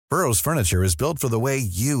Burrow's furniture is built for the way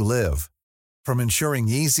you live. From ensuring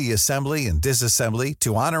easy assembly and disassembly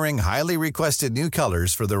to honoring highly requested new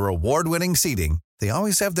colors for their award-winning seating, they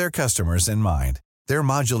always have their customers in mind. Their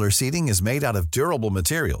modular seating is made out of durable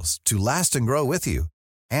materials to last and grow with you.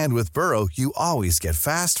 And with Burrow, you always get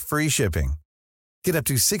fast, free shipping. Get up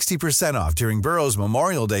to 60% off during Burrow's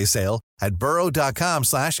Memorial Day sale at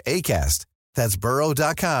burrow.com/ACAST. That's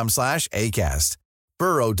burrow.com/ACAST.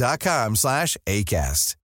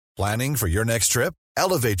 burrow.com/ACAST. Planning for your next trip?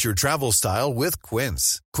 Elevate your travel style with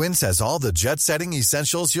Quince. Quince has all the jet-setting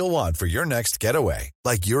essentials you'll want for your next getaway,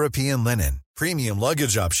 like European linen, premium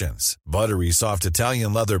luggage options, buttery soft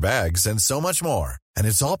Italian leather bags, and so much more. And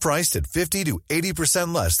it's all priced at 50 to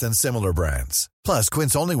 80% less than similar brands. Plus,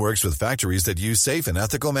 Quince only works with factories that use safe and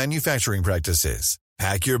ethical manufacturing practices.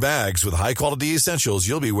 Pack your bags with high-quality essentials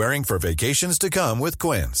you'll be wearing for vacations to come with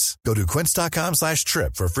Quince. Go to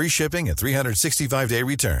quince.com/trip for free shipping and 365-day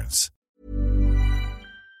returns.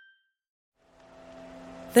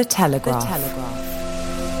 The Telegraph.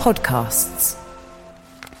 Podcasts.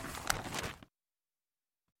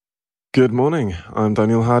 Good morning, I'm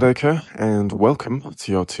Daniel Hardacre, and welcome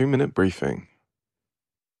to your 2-minute briefing.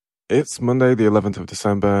 It's Monday the 11th of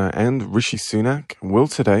December, and Rishi Sunak will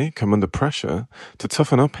today come under pressure to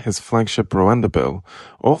toughen up his flagship Rwanda bill,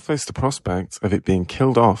 or face the prospect of it being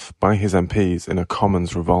killed off by his MPs in a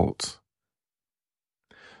Commons revolt.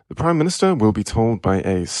 The Prime Minister will be told by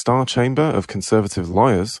a star chamber of Conservative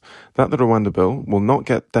lawyers that the Rwanda bill will not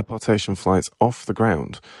get deportation flights off the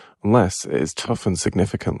ground unless it is toughened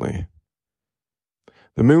significantly.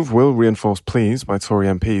 The move will reinforce pleas by Tory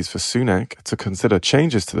MPs for Sunak to consider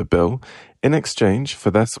changes to the bill in exchange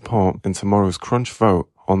for their support in tomorrow's crunch vote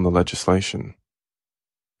on the legislation.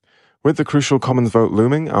 With the crucial Commons vote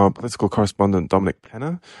looming, our political correspondent Dominic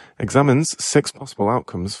Penner examines 6 possible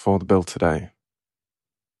outcomes for the bill today.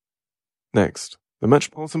 Next, the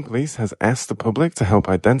Metropolitan Police has asked the public to help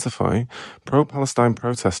identify pro-Palestine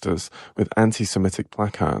protesters with anti-Semitic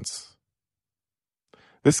placards.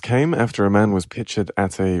 This came after a man was pictured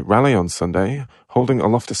at a rally on Sunday holding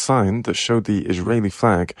aloft a sign that showed the Israeli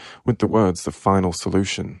flag with the words "the final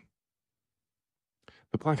solution."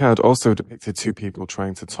 The placard also depicted 2 people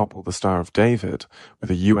trying to topple the Star of David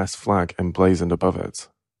with a US flag emblazoned above it.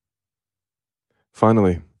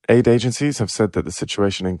 Finally, aid agencies have said that the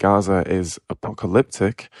situation in Gaza is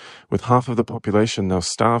apocalyptic, with half of the population now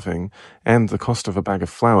starving and the cost of a bag of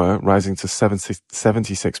flour rising to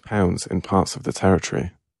 £76 in parts of the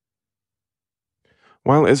territory.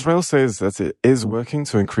 While Israel says that it is working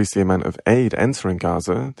to increase the amount of aid entering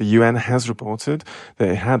Gaza, the UN has reported that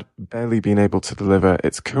it had barely been able to deliver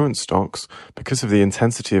its current stocks because of the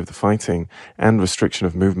intensity of the fighting and restriction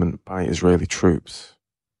of movement by Israeli troops.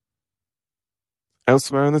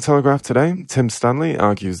 Elsewhere in the Telegraph today, Tim Stanley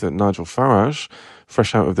argues that Nigel Farage,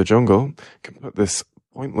 fresh out of the jungle, can put this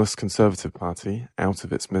pointless Conservative Party out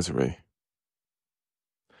of its misery.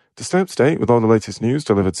 To stay up to date with all the latest news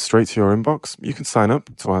delivered straight to your inbox, you can sign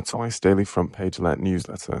up to our twice daily front page alert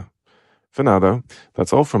newsletter. For now though,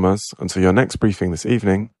 that's all from us until your next briefing this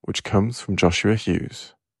evening, which comes from Joshua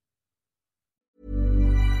Hughes.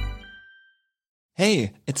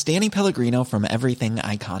 Hey, it's Danny Pellegrino from Everything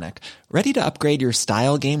Iconic. Ready to upgrade your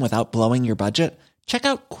style game without blowing your budget? Check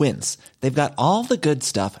out Quince. They've got all the good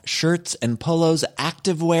stuff, shirts and polos,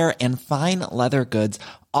 activewear, and fine leather goods,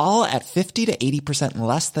 all at 50 to 80%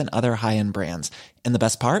 less than other high-end brands. And the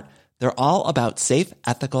best part? They're all about safe,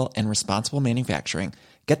 ethical, and responsible manufacturing.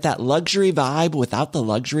 Get that luxury vibe without the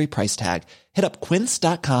luxury price tag. Hit up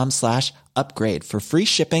quince.com/upgrade for free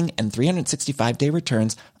shipping and 365-day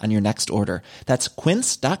returns on your next order. That's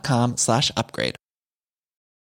quince.com/upgrade.